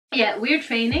Yeah, we're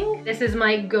training. This is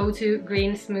my go-to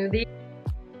green smoothie.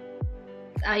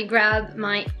 I grab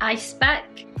my ice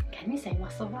pack. Can you say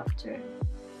muscle rupture?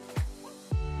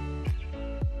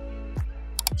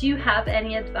 Do you have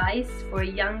any advice for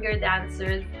younger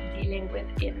dancers dealing with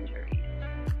injury?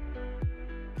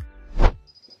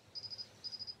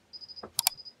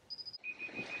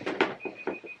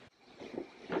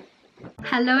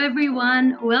 Hello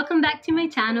everyone, welcome back to my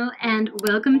channel and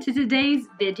welcome to today's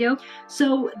video.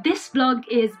 So this vlog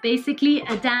is basically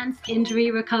a dance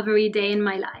injury recovery day in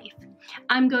my life.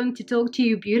 I'm going to talk to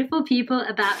you beautiful people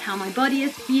about how my body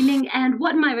is feeling and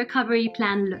what my recovery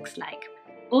plan looks like.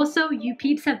 Also, you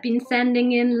peeps have been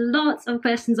sending in lots of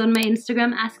questions on my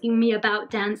Instagram asking me about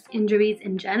dance injuries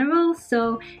in general.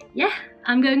 So yeah,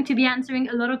 I'm going to be answering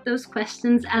a lot of those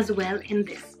questions as well in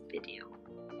this video.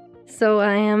 So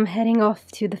I am heading off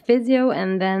to the physio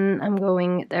and then I'm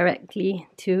going directly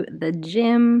to the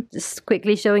gym. Just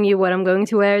quickly showing you what I'm going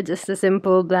to wear. Just a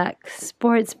simple black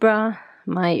sports bra,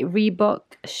 my Reebok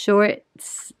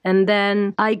shorts, and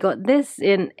then I got this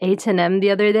in H&M the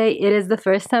other day. It is the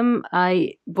first time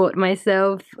I bought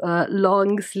myself a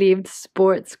long-sleeved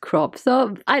sports crop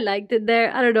top. I liked it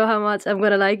there. I don't know how much I'm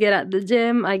gonna like it at the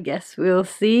gym. I guess we'll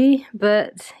see.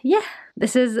 But yeah,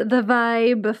 this is the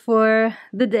vibe for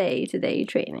the day-to-day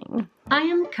training. I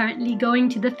am currently going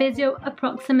to the physio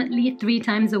approximately 3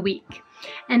 times a week.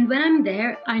 And when I'm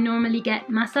there, I normally get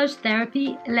massage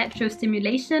therapy,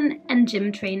 electrostimulation, and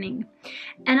gym training.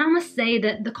 And I must say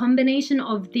that the combination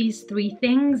of these 3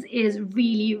 things is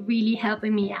really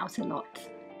helping me out a lot.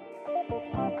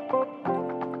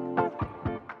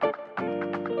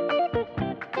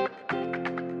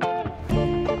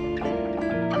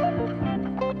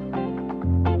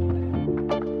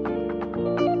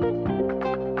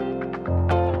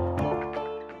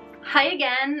 Hi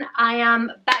again, I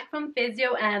am back from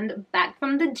physio and back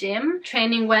from the gym.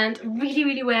 Training went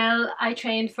really well. I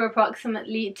trained for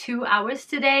approximately 2 hours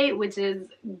today, which is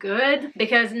good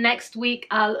because next week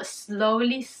I'll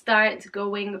slowly start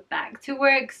going back to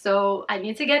work, so I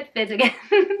need to get fit again.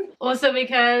 Also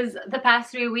because the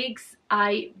past 3 weeks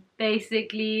I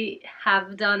basically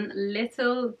have done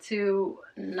little to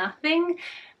nothing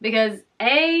because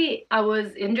A, I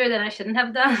was injured and I shouldn't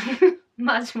have done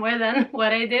much more than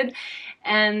what I did,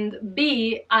 and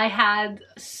B, I had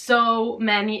so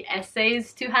many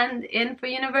essays to hand in for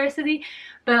university,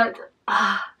 but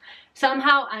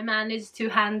somehow I managed to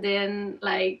hand in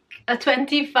like a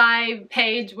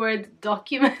 25-page Word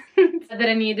document that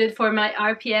I needed for my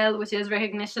RPL, which is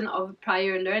recognition of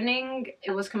prior learning.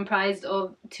 It was comprised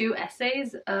of 2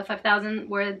 essays, a 5,000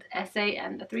 word essay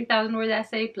and a 3,000 word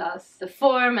essay, plus the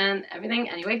form and everything.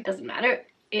 Anyway, doesn't matter,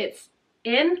 it's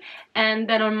in. And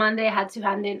then on Monday I had to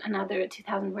hand in another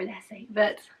 2,000 word essay,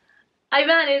 but I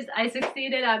managed, I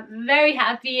succeeded, I'm very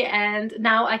happy, and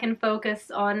now I can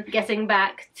focus on getting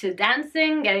back to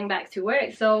dancing, getting back to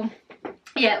work. So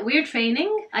yeah, we're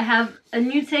training. I have a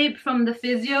new tape from the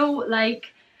physio.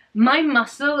 Like, my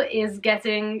muscle is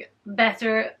getting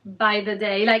better by the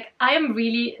day. Like, I am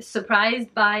really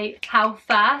surprised by how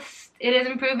fast it is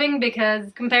improving,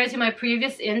 because compared to my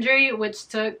previous injury, which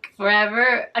took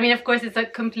forever, I mean, of course it's a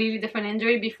completely different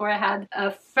injury. Before I had a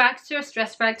fracture,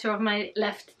 stress fracture of my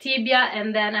left tibia,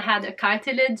 and then I had a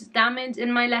cartilage damage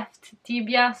in my left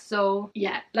tibia. So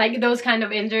yeah, like, those kind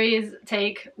of injuries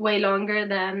take way longer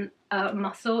than a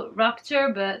muscle rupture,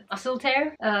 but muscle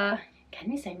tear, can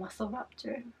you say muscle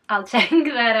rupture? I'll check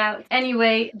that out.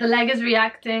 Anyway, the leg is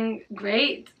reacting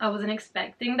great. I wasn't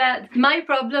expecting that. My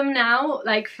problem now,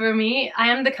 like, for me, I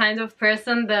am the kind of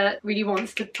person that really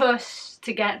wants to push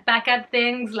to get back at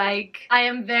things. Like, I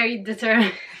am very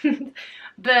determined.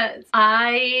 But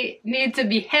I need to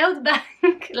be held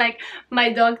back. Like,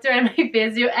 my doctor and my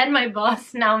physio and my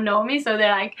boss now know me, so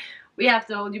they're like, we have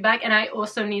to hold you back, and I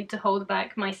also need to hold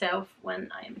back myself when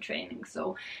I am training,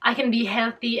 so I can be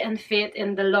healthy and fit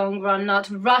in the long run, not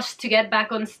rush to get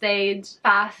back on stage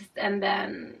fast and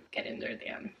then get injured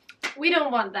again. We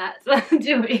don't want that,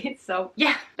 do we? So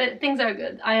yeah, but things are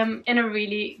good. I am in a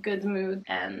really good mood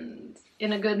and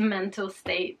in a good mental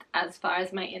state as far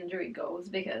as my injury goes,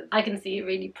 because I can see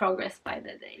really progress by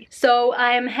the day. So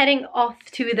I am heading off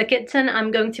to the kitchen. I'm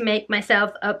going to make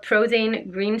myself a protein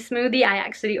green smoothie. I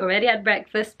actually already had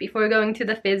breakfast before going to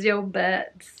the physio,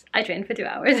 but I trained for 2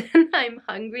 hours and I'm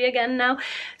hungry again now.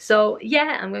 So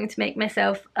yeah, I'm going to make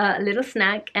myself a little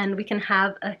snack and we can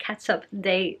have a catch-up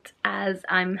date as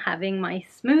I'm having my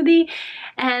smoothie.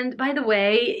 And by the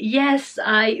way, yes,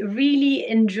 I really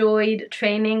enjoyed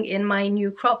training in my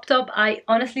new crop top. I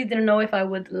honestly didn't know if I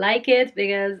would like it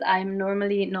because I'm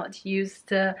normally not used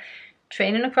to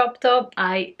train in a crop top.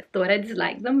 I thought I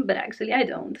disliked them, but actually I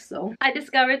don't. So I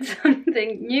discovered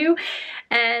something new.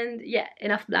 And yeah,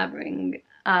 enough blabbering.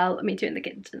 I'll meet you in the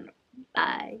kitchen.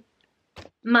 Bye.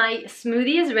 My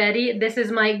smoothie is ready. This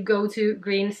is my go-to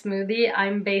green smoothie.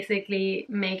 I'm basically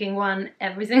making one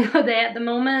every single day at the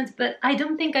moment, but I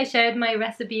don't think I shared my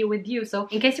recipe with you. So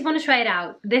in case you want to try it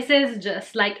out, this is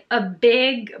just like a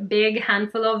big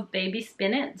handful of baby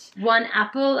spinach. 1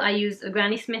 apple, I use a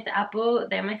Granny Smith apple,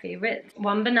 they're my favorite.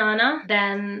 1 banana,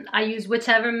 then I use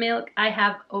whichever milk I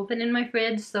have open in my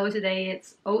fridge. So today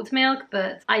it's oat milk,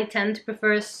 but I tend to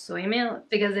prefer soy milk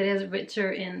because it is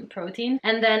richer in protein.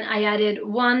 And then I added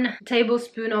 1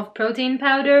 tablespoon of protein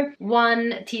powder,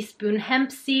 1 teaspoon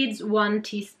hemp seeds, 1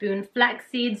 teaspoon flax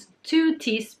seeds, 2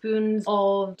 teaspoons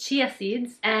of chia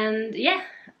seeds, and yeah,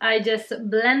 I just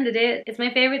blended it. It's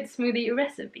my favorite smoothie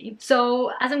recipe.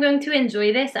 So as I'm going to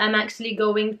enjoy this, I'm actually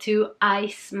going to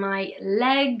ice my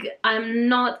leg. I'm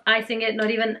not icing it,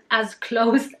 not even as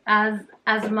close as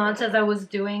much as I was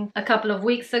doing a couple of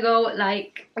weeks ago.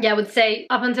 Like, yeah, I would say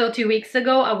up until 2 weeks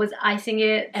ago, I was icing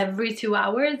it every 2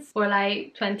 hours for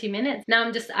like 20 minutes. Now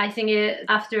I'm just icing it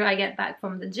after I get back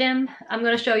from the gym. I'm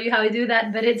gonna show you how I do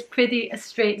that, but it's pretty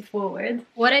straightforward.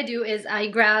 What I do is I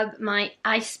grab my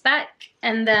ice pack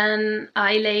and then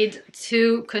I laid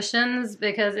 2 cushions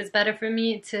because it's better for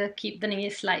me to keep the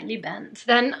knees slightly bent.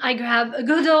 Then I grab a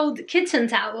good old kitchen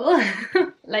towel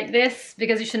like this,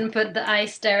 because you shouldn't put the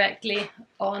ice directly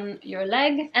on your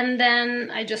leg. And then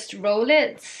I just roll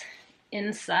it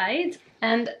inside,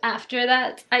 and after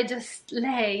that I just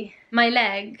lay my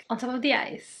leg on top of the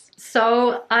ice.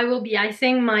 So I will be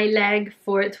icing my leg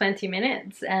for 20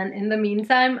 minutes, and in the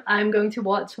meantime I'm going to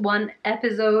watch 1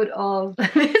 episode of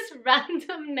this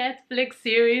random Netflix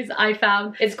series I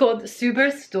found. It's called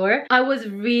Superstore. I was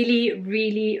really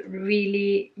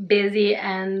busy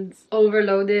and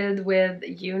overloaded with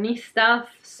uni stuff,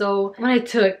 so when I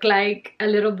took like a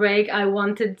little break, I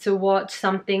wanted to watch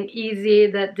something easy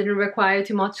that didn't require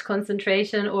too much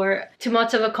concentration or too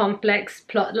much of a complex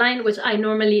plot line, which I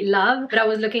normally love, but I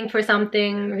was looking for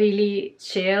something really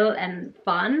chill and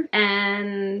fun,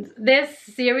 and this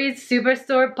series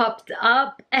Superstore popped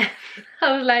up and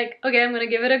I was like, okay, I'm gonna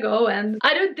give it a go. And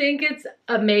I don't think it's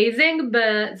amazing,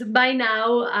 but by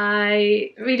now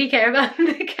I really care about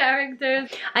the characters.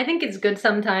 I think it's good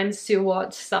sometimes to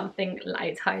watch something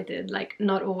lighthearted, like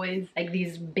not always like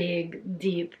these big,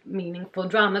 deep, meaningful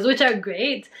dramas, which are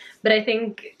great, but I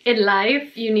think in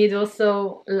life you need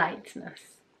also lightness.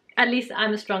 At least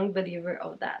I'm a strong believer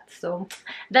of that. So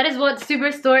that is what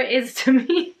Superstore is to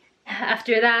me.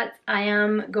 After that, I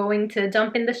am going to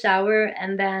jump in the shower,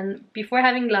 and then before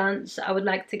having lunch, I would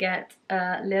like to get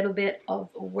a little bit of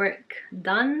work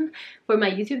done for my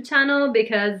YouTube channel,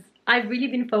 because I've really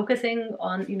been focusing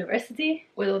on university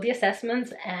with all the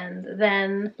assessments, and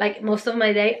then like most of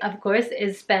my day, of course,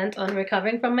 is spent on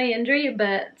recovering from my injury.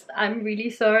 But I'm really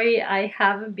sorry, I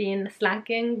have been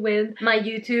slacking with my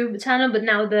YouTube channel, but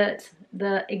now that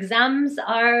the exams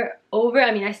are over,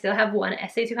 I mean, I still have 1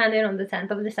 essay to hand in on the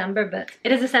 10th of December, but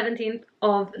it is the 17th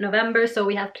of November, so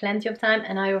we have plenty of time,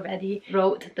 and I already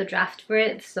wrote the draft for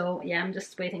it. So yeah, I'm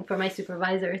just waiting for my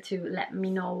supervisor to let me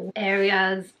know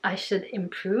areas I should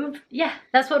improve. Yeah,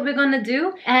 that's what we're gonna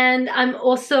do. And I'm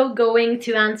also going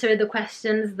to answer the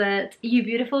questions that you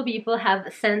beautiful people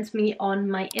have sent me on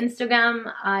my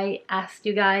Instagram. I asked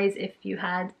you guys if you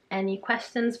had any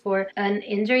questions for an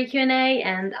injury Q&A,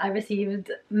 and I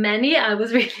received many. I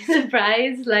was really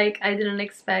surprised, like I didn't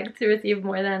expect to receive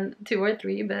more than 2 or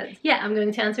 3, but yeah, I'm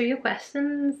going to answer your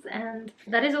questions, and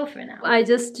that is all for now. I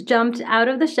just jumped out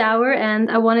of the shower and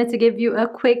I wanted to give you a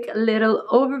quick little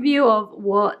overview of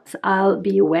what I'll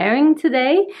be wearing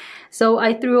today. So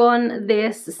I threw on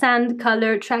this sand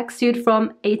color tracksuit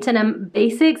from H&M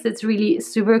Basics. It's really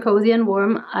super cozy and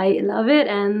warm. I love it,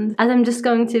 and as I'm just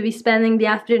going to be spending the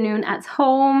afternoon at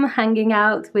home hanging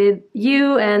out with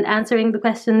you and answering the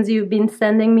questions you've been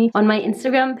sending me on my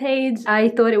Instagram page, I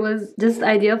thought it was just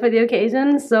ideal for the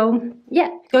occasion. So yeah,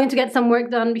 going to get some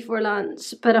work done before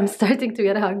lunch, but I'm starting to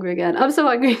get hungry again. I'm so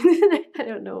hungry today. I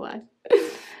don't know why.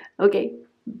 Okay,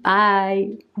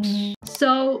 bye.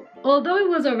 So although it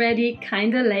was already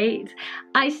kind of late,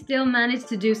 I still managed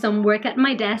to do some work at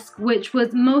my desk, which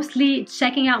was mostly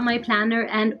checking out my planner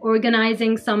and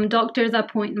organizing some doctor's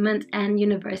appointment and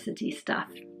university stuff.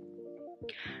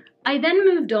 I then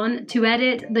moved on to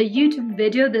edit the YouTube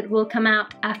video that will come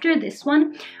out after this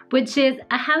one, which is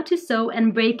a how to sew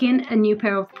and break in a new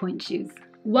pair of pointe shoes.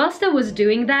 Whilst I was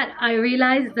doing that, I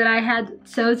realized that I had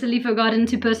totally forgotten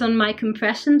to put on my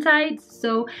compression tights,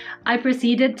 so I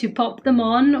proceeded to pop them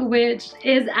on, which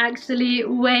is actually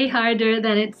way harder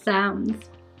than it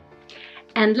sounds.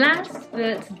 And last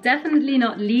but definitely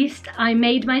not least, I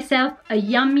made myself a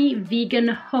yummy vegan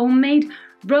homemade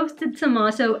roasted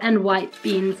tomato and white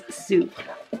beans soup.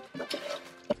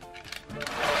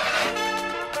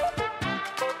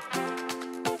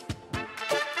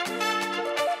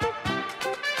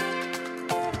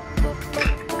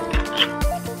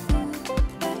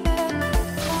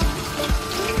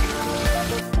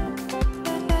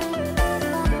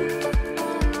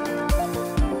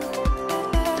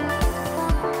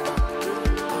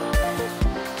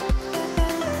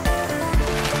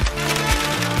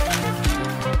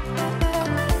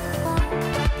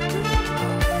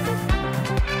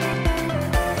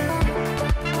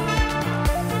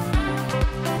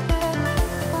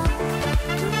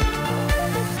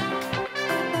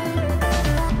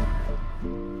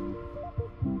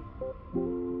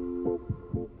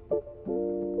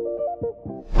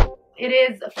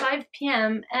 It is 5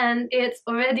 p.m. and it's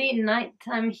already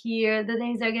nighttime here. The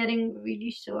days are getting really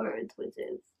short, which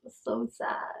is so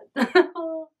sad.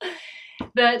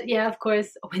 But yeah, of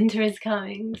course, winter is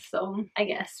coming, so I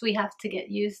guess we have to get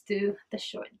used to the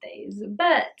short days.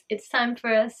 But it's time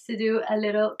for us to do a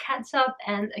little catch up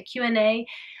and a Q&A.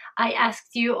 I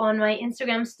asked you on my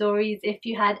Instagram stories if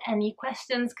you had any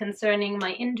questions concerning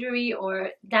my injury or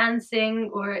dancing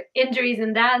or injuries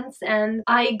in dance, and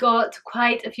I got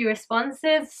quite a few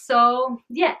responses, so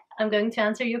yeah, I'm going to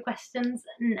answer your questions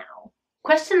now.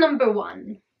 Question number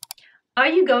 1. Are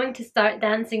you going to start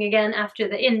dancing again after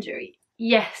the injury?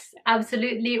 Yes,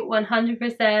 absolutely,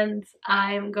 100%.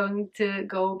 I'm going to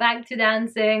go back to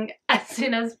dancing as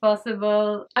soon as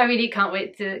possible. I really can't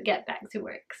wait to get back to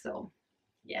work, so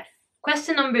yes.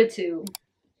 Question number 2.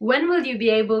 When will you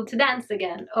be able to dance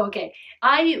again? Okay,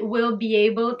 I will be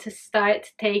able to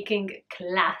start taking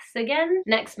class again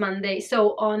next Monday.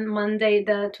 So on Monday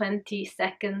the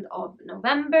 22nd of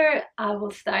November, I will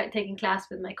start taking class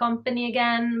with my company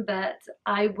again, but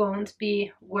I won't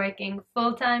be working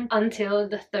full-time until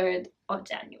the 3rd of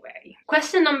January.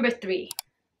 Question number 3.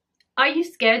 Are you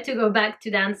scared to go back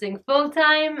to dancing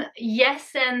full-time?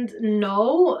 Yes and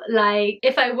no. Like,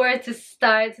 if I were to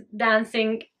start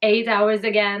dancing 8 hours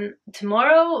again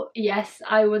tomorrow, yes,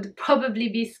 I would probably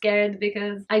be scared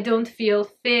because I don't feel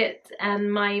fit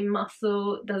and my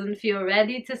muscle doesn't feel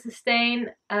ready to sustain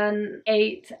an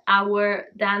 8-hour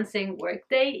dancing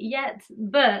workday yet.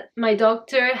 But my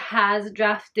doctor has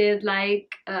drafted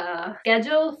like a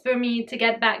schedule for me to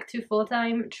get back to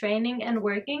full-time training and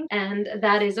working, and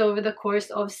that is over the course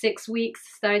of 6 weeks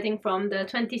starting from the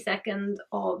 22nd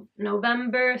of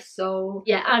November. So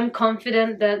yeah, I'm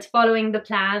confident that following the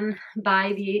plan,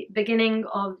 by the beginning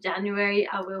of January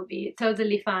I will be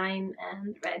totally fine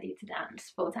and ready to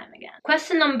dance full-time again.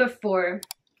 Question number 4.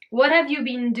 What have you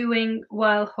been doing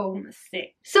while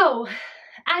homesick? So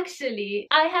actually,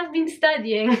 I have been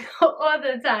studying all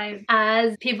the time.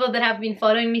 As people that have been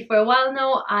following me for a while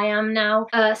know, I am now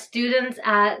a student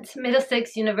at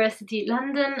Middlesex University,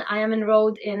 London. I am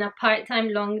enrolled in a part-time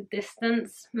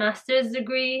long-distance master's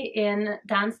degree in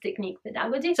dance technique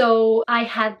pedagogy. So I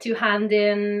had to hand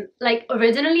in, like,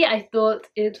 originally I thought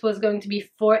it was going to be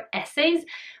 4 essays,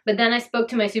 but then I spoke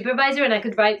to my supervisor and I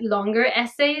could write longer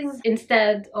essays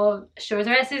instead of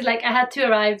shorter essays. Like, I had to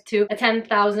arrive to a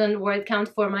 10,000 word count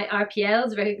for my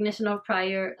RPLs, recognition of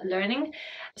prior learning.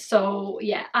 So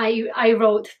yeah, I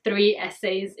wrote 3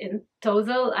 essays in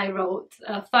total. I wrote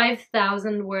a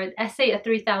 5,000 word essay, a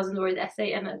 3,000 word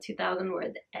essay, and a 2,000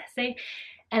 word essay,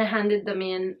 and I handed them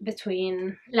in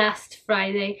between last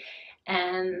Friday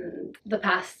and the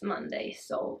past Monday.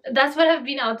 So that's what I've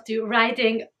been up to,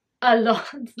 writing a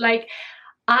lot. Like,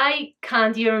 I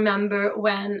can't even remember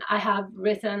when I have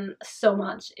written so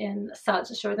much in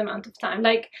such a short amount of time.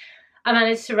 Like, I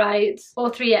managed to write all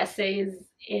 3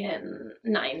 essays in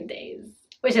 9 days,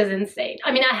 which is insane.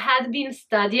 I mean, I had been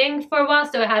studying for a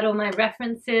while, so I had all my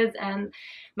references and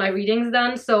my readings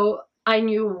done, so I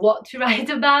knew what to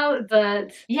write about.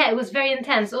 But yeah, it was very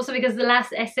intense. Also because the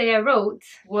last essay I wrote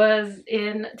was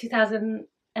in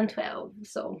 2012,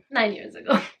 so 9 years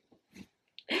ago.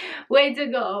 Way to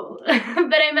go. But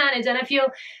I managed, and I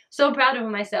feel so proud of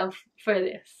myself for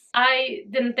this. I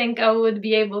didn't think I would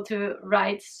be able to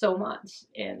write so much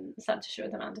in such a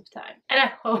short amount of time, and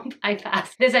I hope I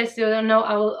pass. This I still don't know.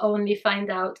 I will only find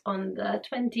out on the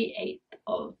 28th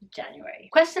of January.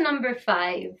 Question number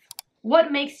 5.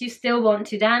 What makes you still want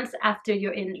to dance after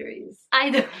your injuries? I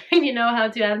don't really know how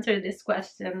to answer this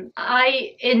question.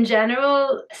 I, in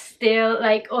general, still,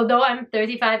 like, although I'm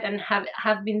 35 and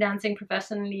have been dancing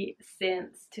professionally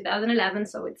since 2011,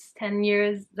 so it's 10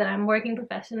 years that I'm working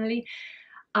professionally,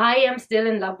 I am still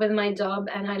in love with my job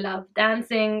and I love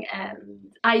dancing,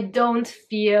 and I don't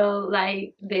feel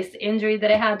like this injury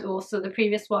that I had, also the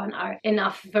previous one, are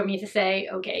enough for me to say,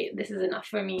 okay, this is enough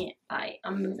for me, I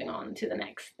am moving on to the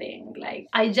next thing. Like,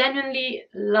 I genuinely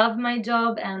love my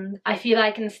job and I feel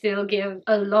I can still give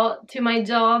a lot to my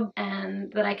job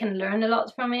and that I can learn a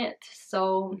lot from it.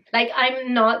 So, like,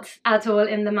 I'm not at all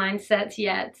in the mindset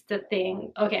yet to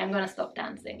think, okay, I'm gonna stop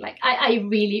dancing. Like, I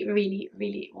really, really,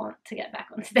 really want to get back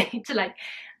on stage. Like,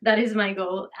 that is my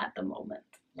goal at the moment.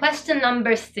 Question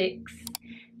number 6.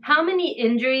 How many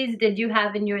injuries did you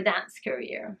have in your dance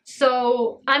career?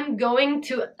 So I'm going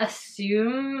to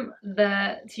assume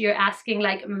that you're asking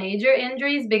like major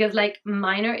injuries, because like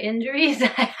minor injuries,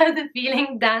 I have the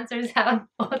feeling dancers have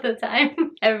all the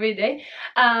time, every day.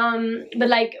 But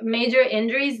like major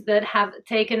injuries that have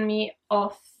taken me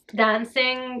off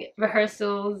dancing,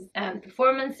 rehearsals and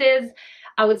performances,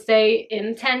 I would say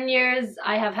in 10 years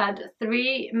I have had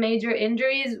 3 major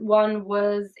injuries. One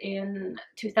was in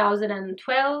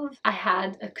 2012. I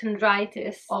had a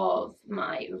chondritis of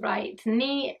my right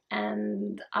knee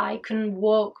and I couldn't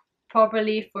walk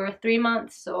properly for 3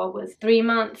 months, so I was 3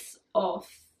 months off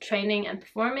training and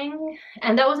performing,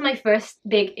 and that was my first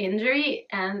big injury,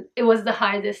 and it was the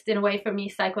hardest in a way for me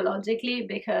psychologically,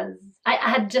 because I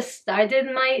had just started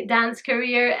my dance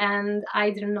career and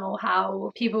I didn't know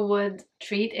how people would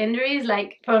treat injuries.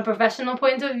 Like, from a professional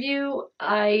point of view,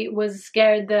 I was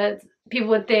scared that people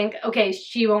would think, okay,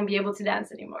 she won't be able to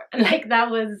dance anymore. And like,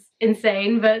 that was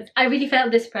insane. But I really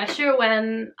felt this pressure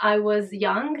when I was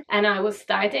young and I was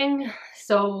starting.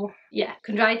 So yeah,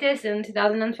 chondritis in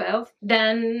 2012.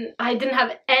 Then I didn't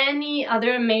have any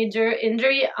other major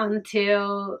injury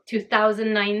until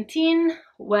 2019,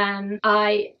 when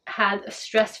I had a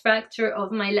stress fracture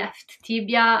of my left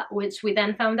tibia, which we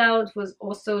then found out was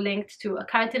also linked to a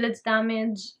cartilage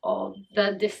damage of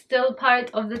the distal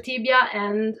part of the tibia.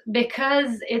 And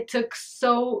because it took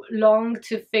so long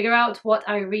to figure out what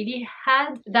I really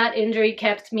had, that injury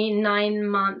kept me 9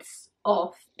 months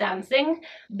off dancing.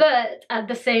 But at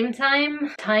the same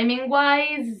time, timing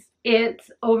wise, it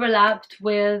overlapped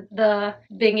with the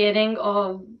beginning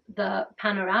of the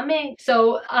panoramic.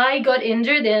 So I got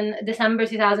injured in December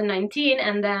 2019,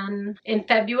 and then in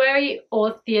February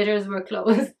all theaters were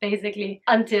closed basically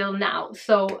until now.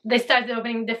 So they started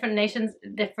opening different nations,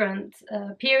 different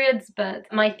periods, but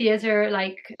my theater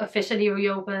like officially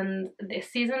reopened this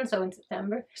season, so in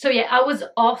September. So yeah, I was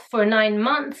off for 9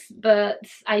 months, but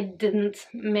I didn't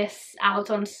miss out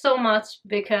on so much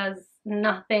because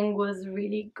nothing was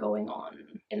really going on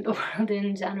in the world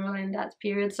in general in that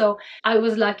period. So I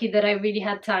was lucky that I really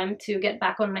had time to get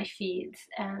back on my feet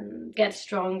and get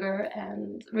stronger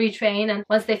and retrain. And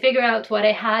once they figured out what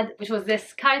I had, which was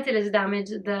this cartilage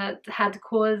damage that had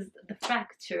caused the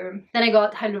fracture, then I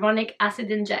got hyaluronic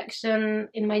acid injection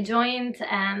in my joint,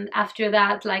 and after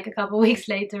that, like a couple weeks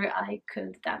later, I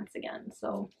could dance again.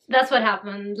 So that's what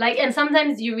happened. Like, and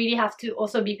sometimes you really have to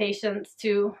also be patient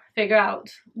to figure out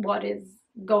what is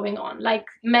going on. Like,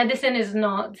 medicine is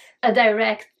not a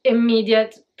direct,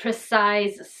 immediate,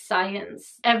 precise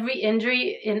science. Every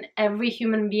injury in every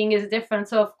human being is different,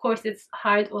 so of course it's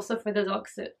hard also for the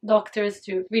doctors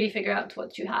to really figure out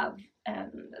what you have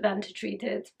and then to treat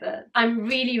it. But I'm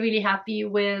really happy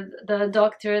with the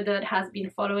doctor that has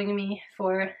been following me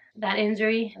for that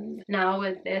injury, and now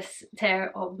with this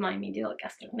tear of my medial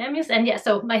gastrocnemius. And yeah,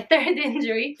 so my third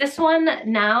injury, this one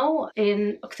now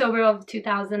in October of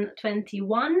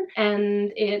 2021,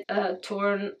 and it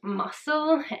torn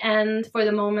muscle, and for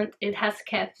the moment it has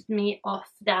kept me off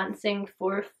dancing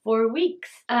for 4 weeks,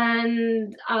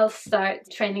 and I'll start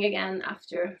training again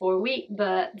after 4 weeks.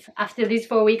 But after these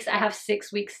 4 weeks I have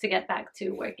 6 weeks to get back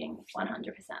to working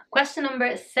 100%. Question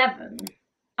number 7.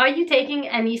 Are you taking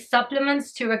any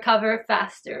supplements to recover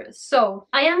faster? So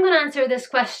I am going to answer this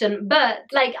question, but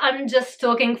like, I'm just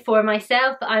talking for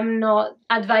myself. I'm not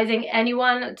advising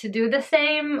anyone to do the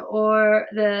same, or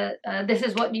this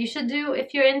is what you should do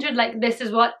if you're injured. Like, this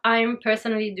is what I'm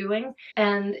personally doing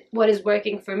and what is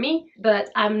working for me,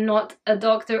 but I'm not a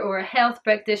doctor or a health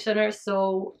practitioner,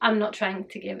 so I'm not trying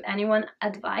to give anyone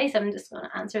advice. I'm just going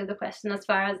to answer the question as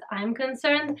far as I'm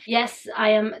concerned. Yes, I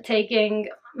am taking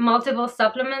multiple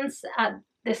supplements at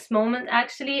this moment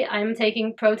actually. I'm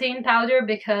taking protein powder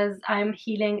because I'm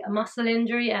healing a muscle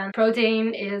injury, and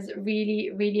protein is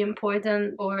really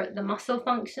important for the muscle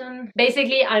function.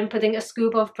 Basically, I'm putting a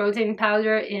scoop of protein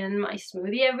powder in my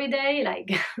smoothie every day.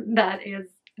 Like that is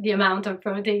the amount of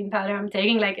protein powder I'm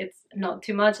taking. Like, it's not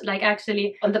too much. Like,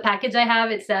 actually on the package I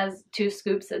have, it says 2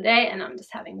 scoops a day and I'm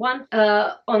just having 1.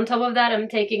 On top of that, I'm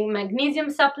taking magnesium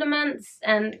supplements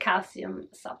and calcium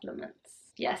supplements.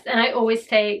 Yes, and I always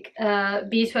take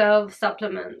B12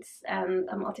 supplements and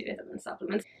a multivitamin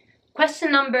supplement.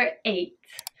 Question number 8.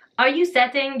 Are you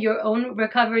setting your own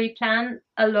recovery plan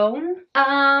alone?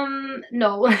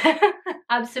 No,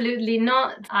 absolutely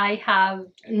not. I have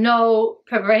no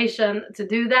preparation to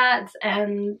do that.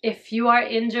 And if you are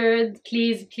injured,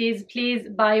 please,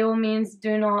 by all means,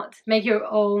 do not make your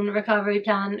own recovery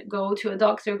plan. Go to a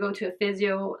doctor, go to a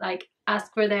physio, like,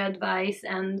 ask for their advice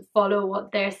and follow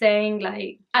what they're saying.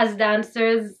 Like, as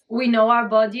dancers, we know our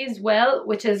bodies well,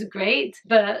 which is great,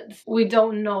 but we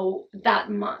don't know that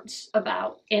much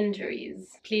about injuries.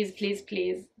 Please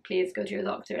go to your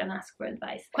doctor and ask for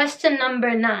advice. Question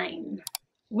number 9.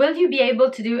 Will you be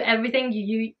able to do everything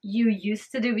you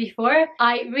used to do before?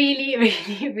 I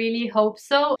really hope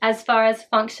so. As far as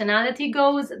functionality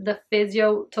goes, the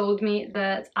physio told me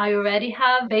that I already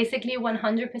have basically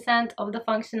 100% of the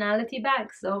functionality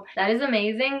back, so that is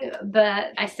amazing.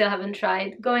 But I still haven't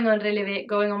tried going on relevé,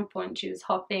 going on point shoes,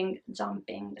 hopping,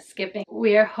 jumping, skipping.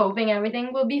 We're hoping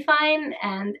everything will be fine,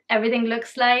 and everything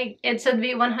looks like it should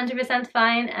be 100%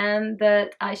 fine, and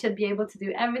that I should be able to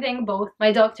do everything. Both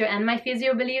my doctor and my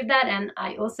physio believe that, and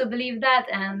I also believe that,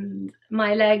 and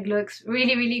my leg looks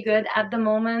really good at the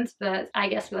moment, but I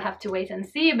guess we'll have to wait and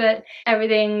see. But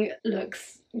everything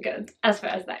looks good as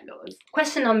far as that goes.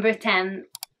 Question number 10.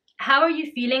 How are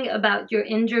you feeling about your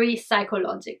injury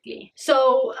psychologically?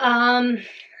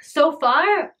 So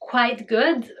far, quite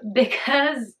good,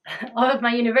 because of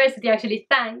my university, actually,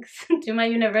 thanks to my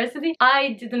university,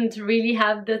 I didn't really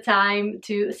have the time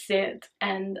to sit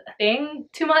and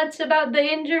think too much about the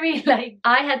injury. Like,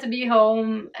 I had to be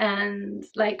home and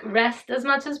like rest as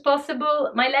much as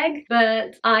possible my leg,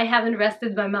 but I haven't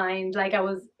rested my mind. Like, I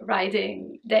was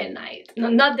writing day and night. No,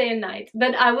 not day and night,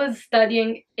 but I was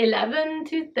studying 11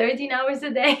 to 13 hours a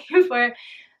day for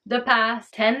the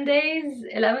past 10 days,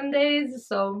 11 days,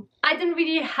 so I didn't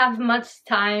really have much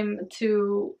time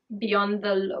to be on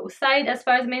the low side as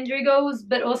far as my injury goes.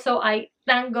 But also, I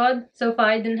thank God so far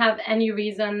I didn't have any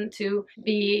reason to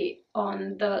be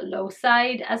on the low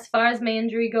side as far as my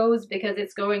injury goes, because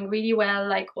it's going really well.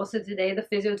 Like, also today the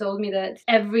physio told me that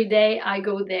every day I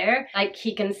go there, like,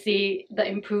 he can see the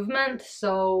improvement.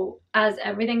 So as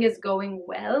everything is going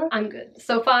well, I'm good.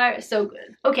 So far, so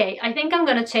good. Okay, I think I'm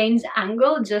gonna change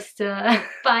angle just to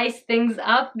spice things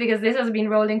up, because this has been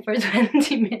rolling for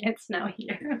 20 minutes now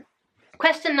here.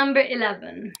 Question number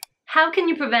 11. How can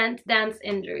you prevent dance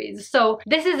injuries? So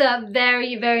this is a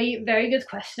very good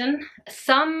question.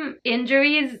 Some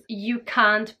injuries you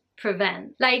can't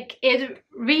prevent. Like, it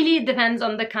really depends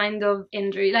on the kind of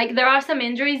injury. Like, there are some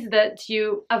injuries that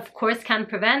you of course can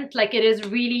prevent. Like, it is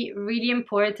really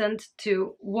important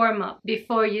to warm up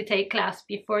before you take class,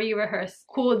 before you rehearse,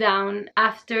 cool down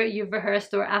after you've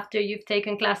rehearsed or after you've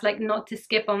taken class, like, not to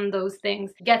skip on those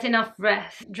things. Get enough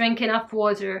rest, drink enough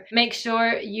water, make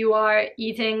sure you are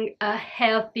eating a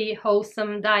healthy,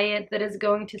 wholesome diet that is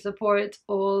going to support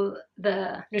all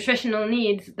the nutritional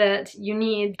needs that you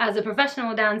need as a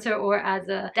professional dancer or as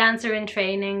a dancer in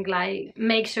training. Like,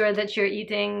 make sure that you're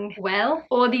eating well.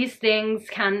 All these things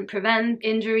can prevent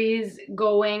injuries.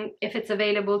 Going, if it's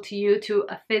available to you, to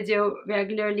a physio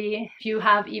regularly. If you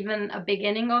have even a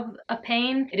beginning of a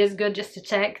pain, it is good just to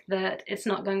check that it's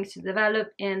not going to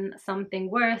develop in something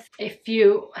worse. If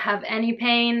you have any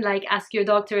pain, like, ask your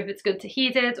doctor if it's good to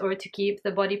heat it or to keep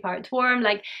the body part warm.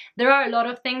 Like, there are a lot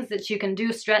of things that you can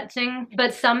do, stretching,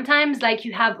 but sometimes, like,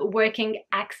 you have working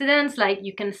accidents, like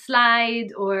you can slide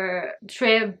or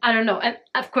trip, I don't know, and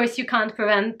of course you can't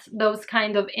prevent those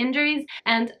kind of injuries.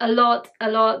 And a lot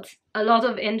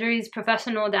of injuries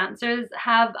professional dancers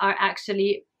have are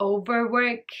actually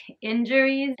overwork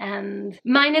injuries, and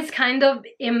mine is kind of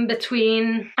in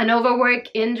between an overwork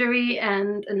injury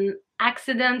and an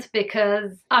accident,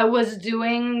 because I was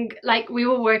doing, like, we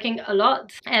were working a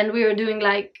lot and we were doing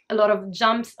like a lot of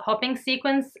jumps, hopping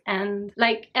sequence, and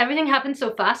like everything happened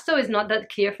so fast, so it's not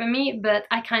that clear for me, but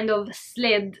I kind of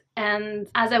slid and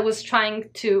as I was trying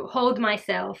to hold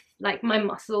myself, like my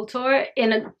muscle tore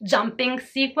in a jumping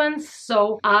sequence,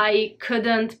 so I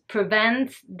couldn't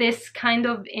prevent this kind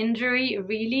of injury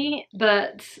really.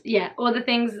 But yeah, all the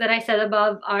things that I said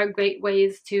above are great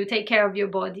ways to take care of your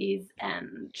bodies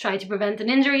and try to prevent an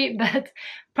injury. But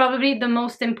probably the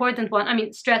most important one, I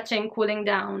mean, stretching, cooling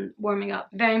down, warming up,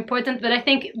 very important. But I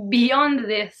think beyond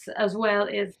this as well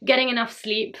is getting enough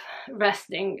sleep,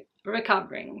 resting,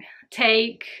 recovering,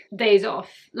 take days off.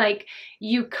 Like,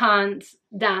 you can't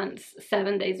dance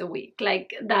 7 days a week.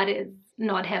 Like, that is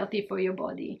not healthy for your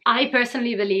body. I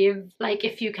personally believe, like,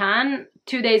 if you can,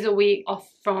 2 days a week off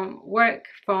from work,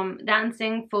 from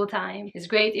dancing full time is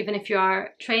great. Even if you are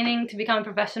training to become a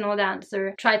professional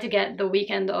dancer, try to get the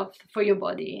weekend off for your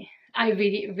body. I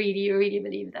really, really, really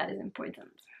believe that is important.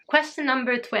 Question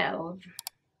number 12.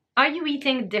 Are you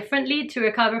eating differently to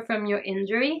recover from your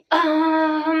injury?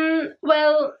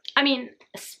 Well, I mean,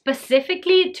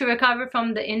 specifically to recover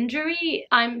from the injury,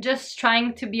 I'm just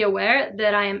trying to be aware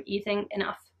that I am eating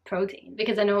enough protein,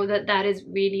 because I know that that is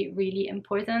really, really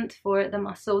important for the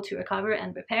muscle to recover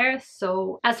and repair.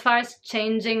 So as far as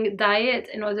changing diet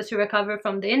in order to recover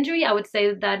from the injury, I would say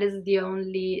that that is the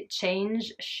only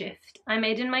shift I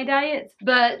made in my diet.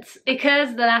 But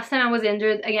because the last time I was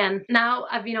injured, again, now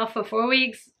I've been off for 4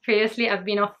 weeks. Previously, I've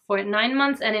been off for 9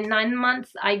 months, and in 9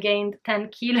 months I gained 10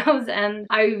 kilos, and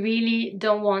I really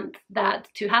don't want that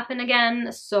to happen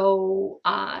again. So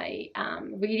I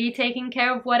am really taking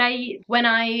care of what I eat. When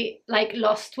I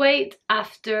lost weight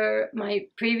after my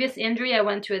previous injury, I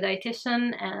went to a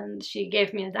dietitian and she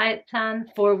gave me a diet plan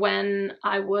for when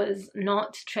I was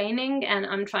not training, and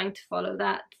I'm trying to follow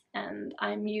that. And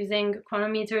I'm using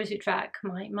chronometer to track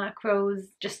my macros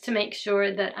just to make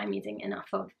sure that I'm eating enough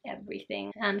of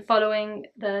everything and following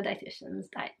the dietitian's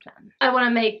diet plan. I want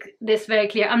to make this very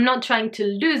clear. I'm not trying to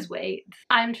lose weight.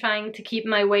 I'm trying to keep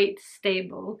my weight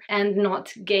stable and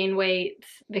not gain weight,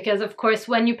 because of course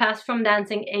when you pass from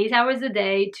dancing 8 hours a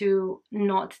day to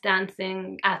not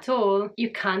dancing at all, you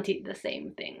can't eat the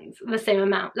same things, the same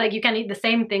amount. Like, you can eat the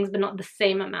same things but not the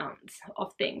same amount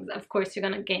of things. Of course you're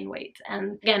gonna gain weight.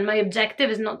 And again, my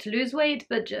objective is not to lose weight,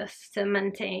 but just to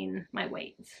maintain my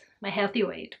weight, my healthy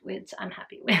weight, which I'm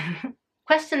happy with.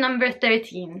 Question number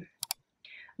 13.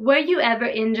 Were you ever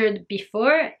injured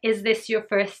before? Is this your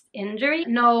first injury?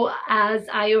 No, as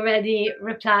I already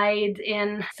replied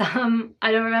in some,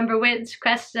 I don't remember which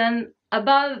question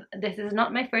above, this is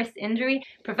not my first injury.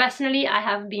 Professionally, I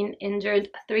have been injured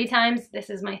 3 times. This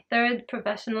is my 3rd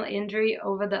professional injury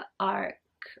over the arc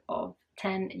of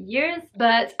 10 years,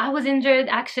 but I was injured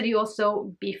actually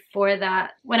also before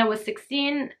that. When I was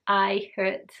 16, I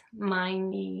hurt my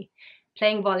knee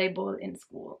playing volleyball in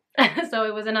school. So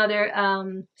it was another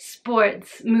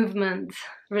sports movement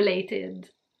related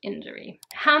injury.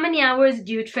 How many hours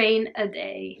do you train a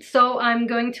day? So I'm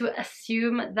going to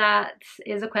assume that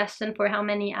is a question for how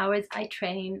many hours I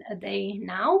train a day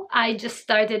now. I just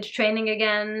started training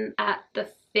again at the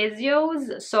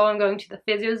physios, so I'm going to the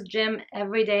physios gym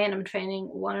every day, and I'm training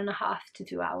 1.5 to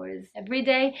 2 hours every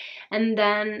day. And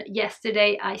then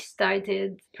yesterday I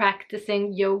started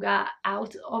practicing yoga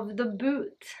out of the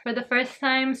boot for the first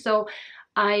time, so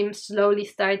I'm slowly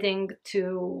starting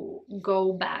to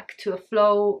go back to a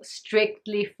flow,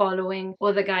 strictly following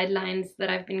all the guidelines that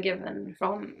I've been given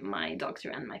from my doctor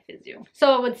and my physio.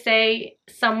 So I would say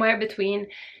somewhere between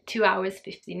 2 hours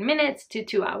 15 minutes to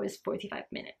 2 hours 45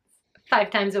 minutes. 5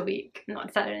 times a week,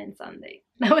 not Saturday and Sunday.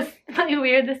 That was my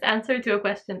weirdest answer to a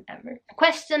question ever.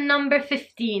 Question number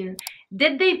 15.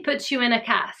 Did they put you in a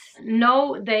cast?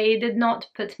 No, they did not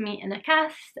put me in a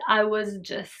cast. I was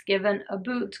just given a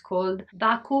boot called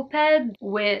Bakuped,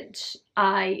 which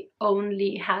I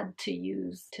only had to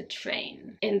use to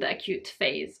train in the acute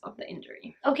phase of the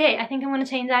injury. Okay, I think I'm gonna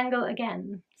change angle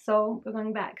again. So we're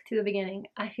going back to the beginning.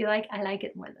 I feel like I like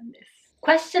it more than this.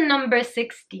 Question number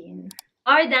 16.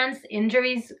 Are dance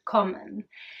injuries common?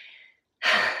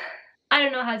 I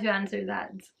don't know how to answer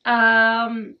that.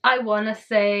 I wanna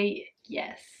say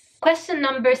yes. Question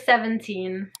number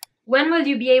 17. When will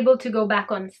you be able to go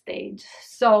back on stage?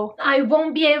 So I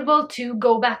won't be able to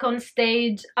go back on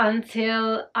stage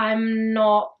until I'm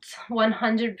not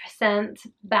 100%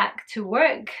 back to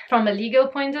work from a legal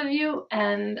point of view,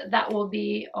 and that will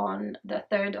be on the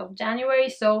 3rd of January.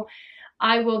 So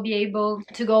I will be able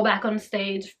to go back on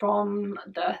stage from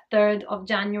the 3rd of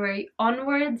January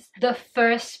onwards. The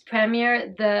first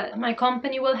premiere that my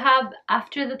company will have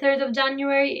after the 3rd of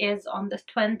January is on the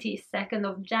 22nd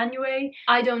of January.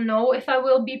 I don't know if I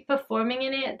will be performing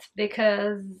in it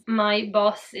because my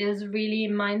boss is really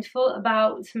mindful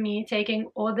about me taking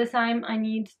all the time I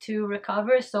need to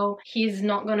recover, so he's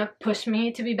not gonna push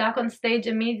me to be back on stage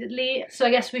immediately. So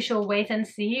I guess we shall wait and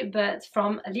see, but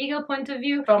from a legal point of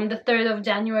view, from the 3rd of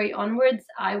January onwards,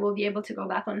 I will be able to go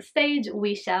back on stage.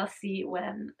 We shall see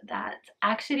when that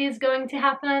actually is going to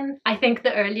happen. I think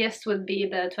the earliest would be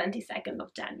the 22nd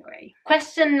of January.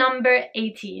 Question number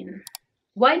 18.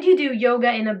 Why do you do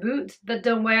yoga in a boot but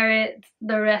don't wear it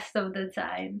the rest of the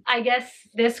time? I guess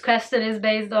this question is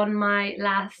based on my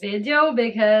last video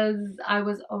because I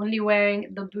was only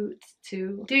wearing the boot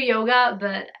to do yoga,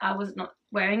 but I was not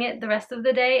wearing it the rest of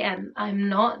the day, and I'm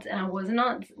not, and I was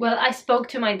not. Well, I spoke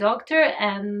to my doctor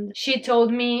and she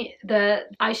told me that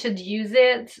I should use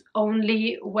it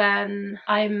only when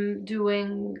I'm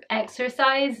doing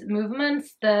exercise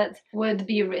movements that would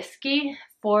be risky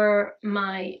for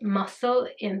my muscle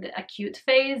in the acute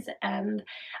phase. And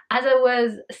as I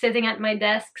was sitting at my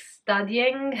desk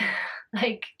studying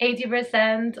like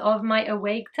 80% of my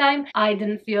awake time, I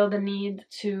didn't feel the need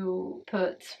to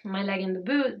put my leg in the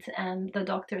boot, and the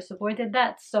doctor supported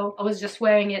that. So I was just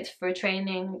wearing it for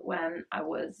training when I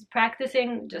was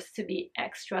practicing, just to be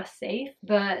extra safe.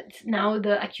 But now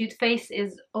the acute phase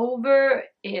is over.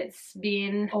 It's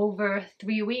been over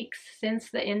 3 weeks since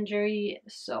the injury,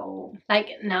 so like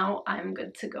now I'm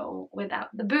good to go without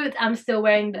the boot. I'm still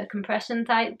wearing the compression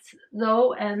tights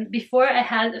though, and before I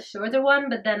had a shorter one,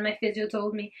 but then my physio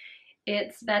told me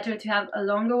it's better to have a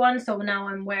longer one, so now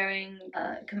I'm wearing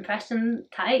a compression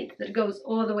tight that goes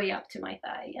all the way up to my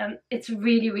thigh, and it's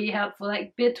really helpful.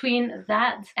 Like between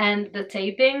that and the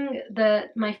taping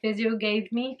that my physio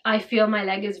gave me, I feel my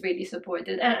leg is really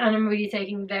supported, and I'm really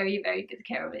taking very good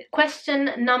care of it. Question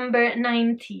number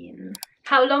 19.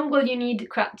 How long will you need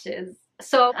crutches?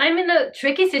 So I'm in a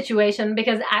tricky situation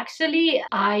because actually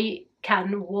I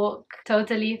can walk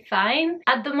totally fine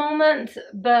at the moment,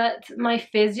 but my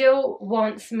physio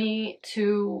wants me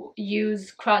to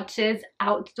use crutches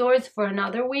outdoors for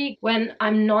another week when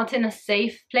I'm not in a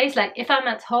safe place. Like if I'm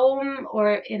at home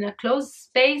or in a closed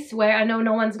space where I know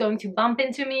no one's going to bump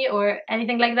into me or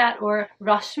anything like that or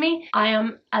rush me, I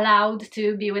am allowed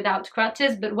to be without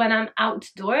crutches. But when I'm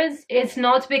outdoors, it's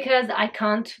not because I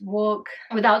can't walk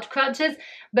without crutches,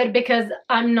 but because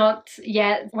I'm not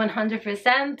yet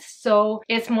 100%. So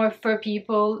it's more for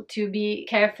people to be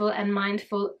careful and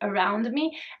mindful around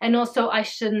me. And also I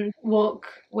shouldn't walk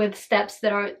with steps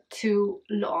that are too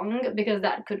long because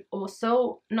that could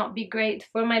also not be great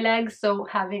for my legs. So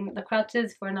having the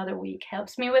crutches for another week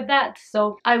helps me with that.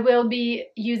 So I will be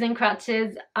using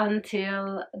crutches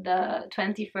until the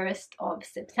 21st of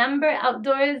September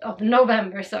outdoors, of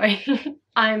November, sorry.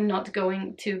 I'm not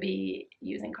going to be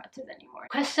using crutches anymore.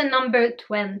 Question number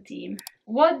 20.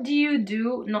 What do you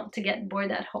do not to get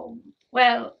bored at home?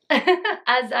 Well,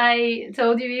 as I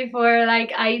told you before,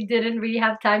 like I didn't really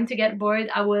have time to get bored.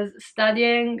 I was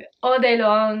studying all day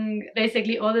long,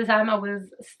 basically all the time. I was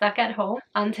stuck at home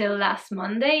until last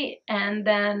Monday, and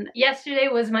then yesterday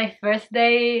was my first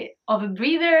day of a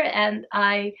breather, and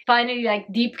I finally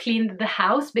like deep cleaned the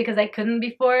house because I couldn't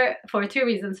before for 2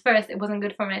 reasons. First, it wasn't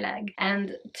good for my leg,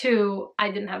 and 2,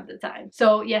 I didn't have the time.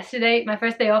 So yesterday, my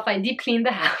first day off, I deep cleaned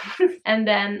the house and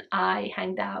then I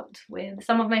hanged out with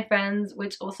some of my friends,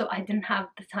 which also I didn't have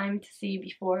the time to see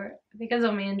before because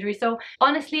of my injury. So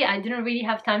honestly, I didn't really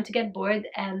have time to get bored,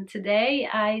 and today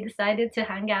I decided to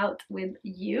hang out with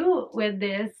you with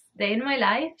this day in my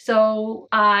life. So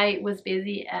I was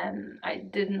busy and I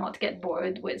did not get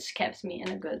bored, which kept me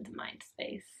in a good mind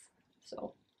space.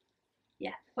 So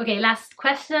yeah. Okay, last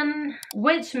question.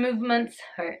 Which movements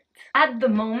hurt? At the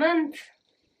moment,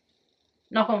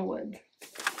 knock on wood,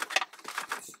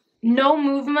 no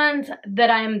movement that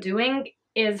I am doing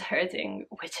is hurting,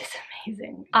 which is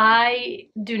amazing. I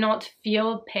do not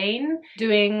feel pain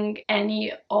doing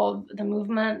any of the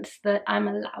movements that I'm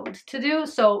allowed to do.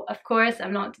 So of course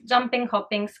I'm not jumping,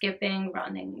 hopping, skipping,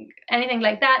 running, anything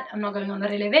like that. I'm not going on the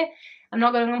relevé. I'm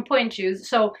not going on point shoes.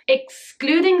 So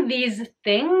excluding these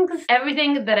things,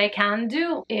 everything that I can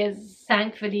do is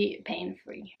thankfully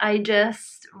pain-free. I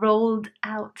just rolled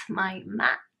out my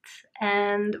mat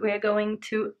and we're going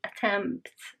to attempt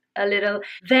a little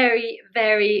very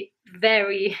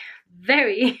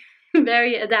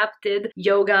very adapted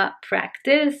yoga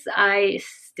practice. I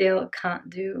still can't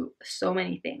do so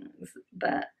many things,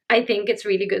 but I think it's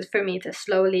really good for me to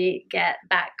slowly get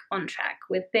back on track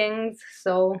with things.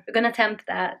 So we're gonna attempt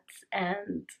that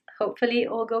and hopefully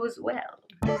all goes well.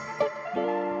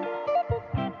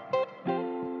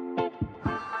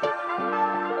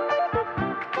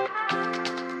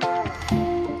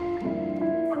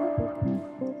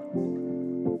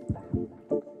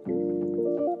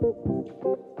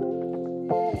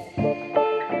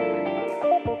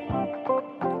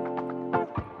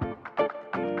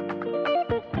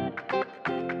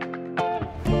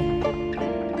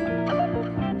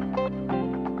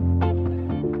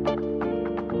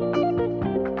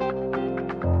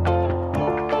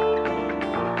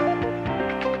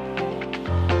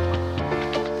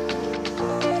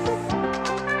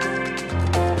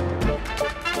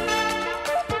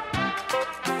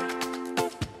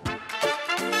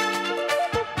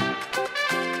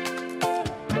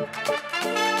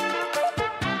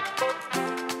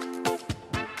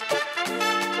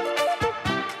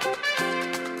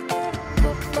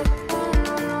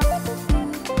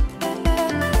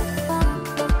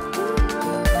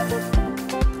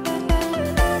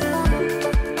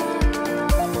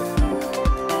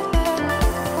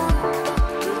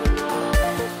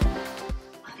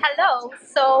 Hello,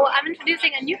 so I'm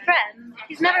introducing a new friend.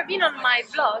 He's never been on my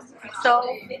vlog, so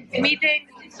meeting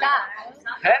Charles.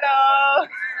 Hello!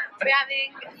 We're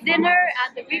having dinner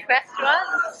at the Greek restaurant.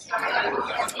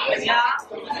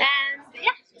 And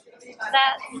yeah,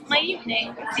 that's my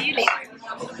evening. See you later.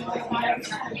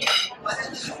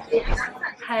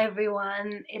 Hi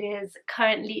everyone, it is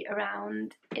currently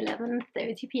around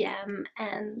 11:30 p.m.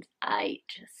 and I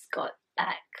just got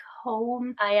back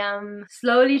home. I am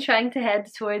slowly trying to head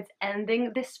towards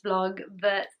ending this vlog,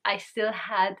 but I still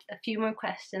had a few more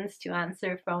questions to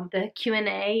answer from the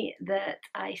Q&A that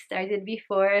I started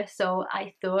before, so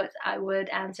I thought I would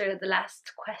answer the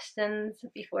last questions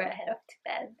before I head off to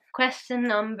bed. Question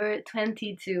number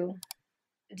 22.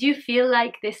 Do you feel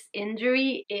like this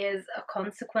injury is a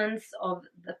consequence of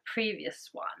the previous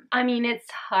one? I mean, it's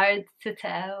hard to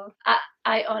tell.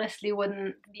 I honestly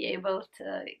wouldn't be able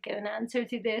to give an answer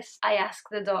to this. I asked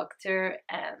the doctor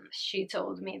and she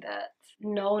told me that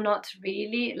no, not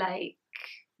really. Like,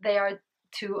 they are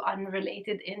two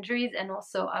unrelated injuries, and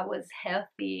also I was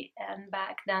healthy and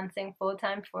back dancing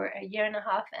full-time for a year and a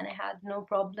half and I had no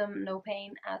problem, no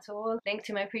pain at all. Linked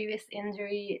to my previous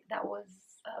injury, that was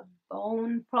a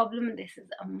bone problem. This is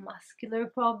a muscular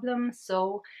problem,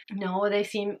 so no, they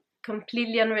seem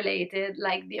completely unrelated.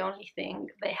 Like, the only thing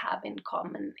they have in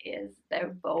common is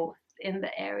they're both in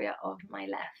the area of my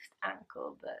left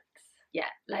ankle, but yeah,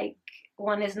 like,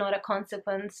 one is not a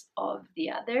consequence of the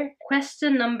other.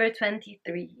 Question number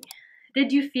 23.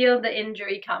 Did you feel the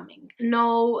injury coming?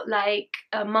 No, like,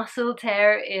 a muscle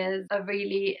tear is a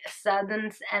really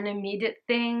sudden and immediate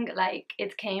thing. Like,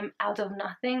 it came out of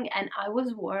nothing and I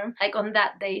was warm. Like, on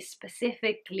that day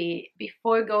specifically,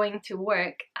 before going to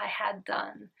work, I had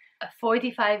done a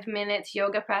 45-minute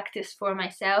yoga practice for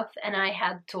myself and I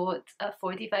had taught a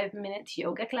 45-minute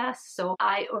yoga class, so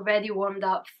I already warmed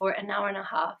up for an hour and a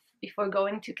half before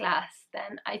going to class.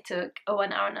 Then I took a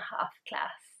 1 hour and a half class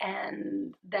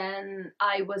and then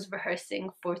I was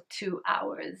rehearsing for 2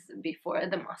 hours before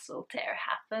the muscle tear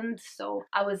happened, so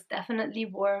I was definitely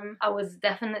warm, I was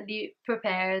definitely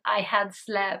prepared. I had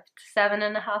slept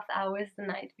 7.5 hours the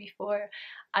night before,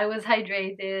 I was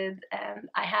hydrated, and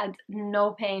I had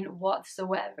no pain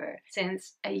whatsoever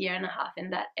since a year and a half in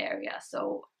that area,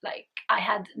 so like, I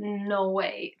had no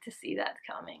way to see that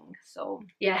coming. So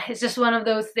yeah, it's just one of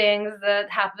those things that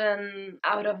happen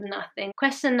out of nothing.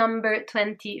 Question number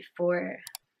 24.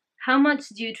 How much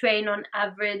do you train on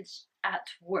average at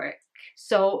work?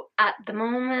 So at the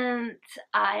moment,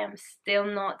 I am still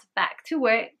not back to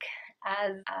work.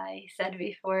 As I said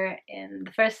before in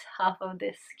the first half of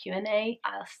this Q&A,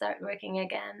 I'll start working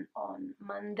again on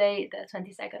Monday, the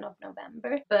 22nd of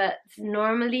November. But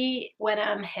normally, when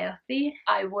I'm healthy,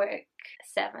 I work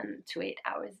 7 to 8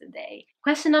 hours a day.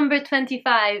 Question number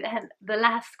 25, and the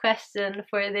last question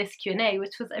for this Q&A,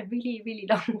 which was a really, really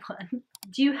long one.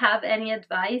 Do you have any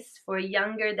advice for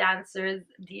younger dancers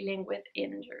dealing with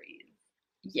injuries?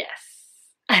 Yes.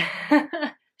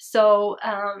 So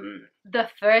the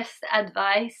first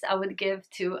advice I would give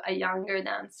to a younger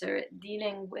dancer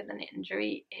dealing with an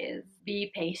injury is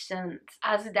be patient.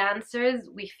 As dancers,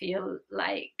 we feel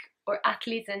like, or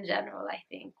athletes in general, I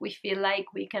think, we feel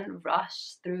like we can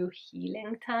rush through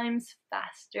healing times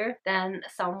faster than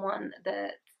someone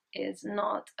that is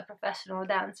not a professional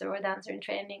dancer or dancer in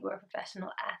training or a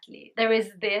professional athlete. There is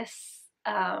this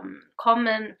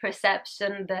common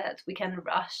perception that we can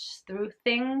rush through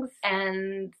things,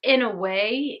 and in a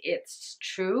way it's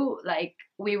true. Like,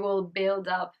 we will build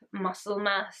up muscle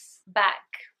mass back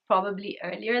probably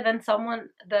earlier than someone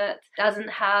that doesn't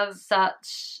have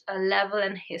such a level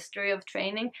and history of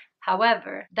training.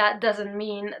 However, that doesn't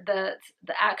mean that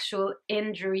the actual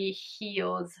injury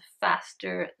heals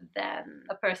faster than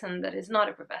a person that is not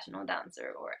a professional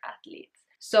dancer or athlete.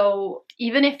 So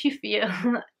even if you feel,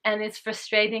 and it's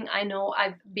frustrating, I know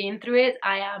I've been through it,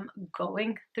 I am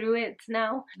going through it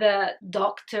now, the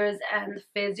doctors and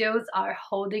physios are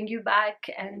holding you back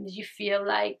and you feel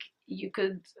like you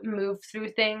could move through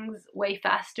things way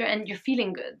faster and you're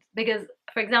feeling good. Because,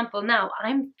 for example, now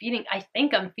I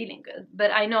think I'm feeling good,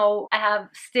 but I know I have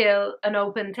still an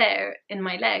open tear in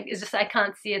my leg. It's just I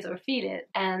can't see it or feel it.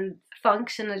 And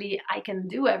functionally I can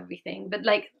do everything, but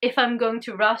like, if I'm going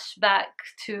to rush back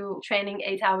to training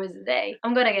 8 hours a day,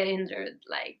 I'm gonna get injured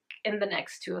like in the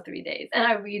next 2 or 3 days, and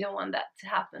I really don't want that to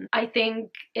happen. I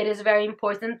think it is very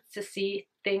important to see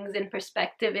things in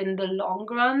perspective in the long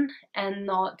run and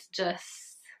not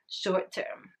just short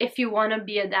term. If you want to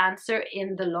be a dancer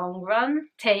in the long run,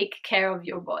 take care of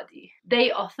your body.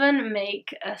 They often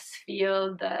make us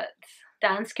feel that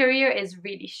dance career is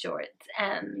really short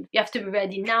and you have to be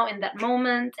ready now in that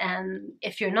moment, and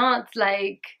if you're not,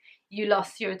 like, you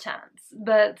lost your chance.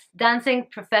 But dancing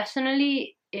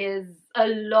professionally is a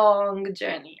long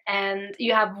journey and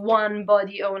you have one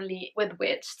body only with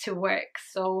which to work,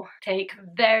 so take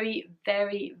very,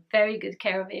 very, very good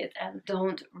care of it and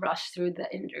don't rush through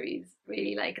the injuries.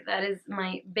 Really, like, that is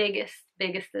my biggest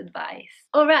advice.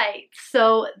 All right,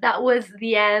 so that was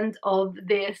the end of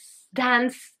this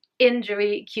dance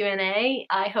injury Q&A.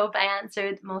 I hope I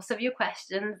answered most of your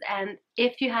questions, and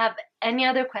if you have any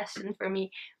other question for me,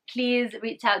 please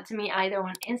reach out to me either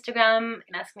on Instagram. You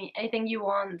can ask me anything you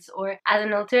want, or as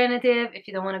an alternative, if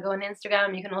you don't want to go on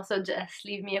Instagram, you can also just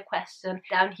leave me a question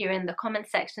down here in the comment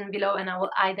section below, and I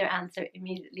will either answer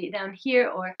immediately down here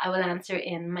or I will answer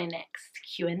in my next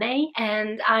Q&A.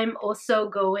 And I'm also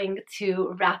going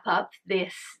to wrap up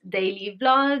this daily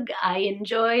vlog. I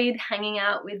enjoyed hanging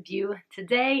out with you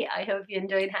today. I hope you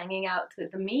enjoyed hanging out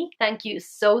with me. Thank you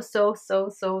so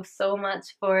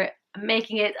much for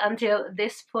making it until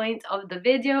this point of the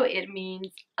video. It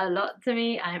means a lot to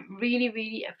me. I'm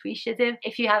really appreciative.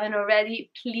 If you haven't already,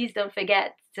 please don't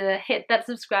forget to hit that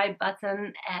subscribe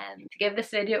button and to give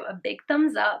this video a big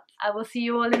thumbs up. I will see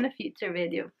you all in a future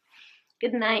video.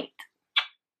 Good night.